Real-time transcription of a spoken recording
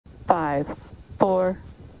5, 4,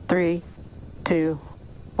 3, 2,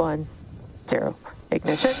 1, 0.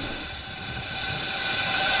 Ignition.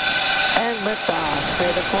 And liftoff.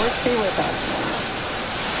 May the force be with us.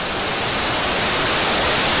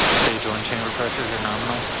 Stage 1 chamber pressures are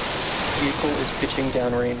nominal. Vehicle is pitching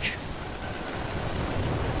downrange.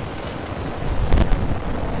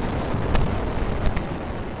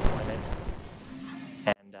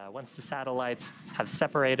 Once the satellites have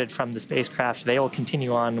separated from the spacecraft, they will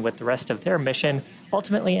continue on with the rest of their mission,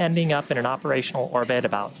 ultimately ending up in an operational orbit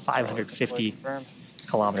about 550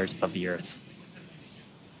 kilometers above the Earth.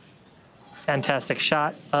 Fantastic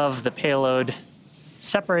shot of the payload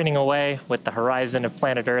separating away with the horizon of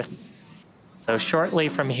planet Earth. So shortly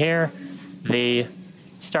from here, the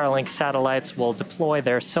Starlink satellites will deploy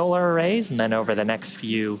their solar arrays, and then over the next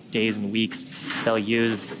few days and weeks, they'll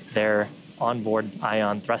use their onboard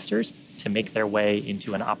ion thrusters to make their way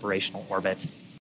into an operational orbit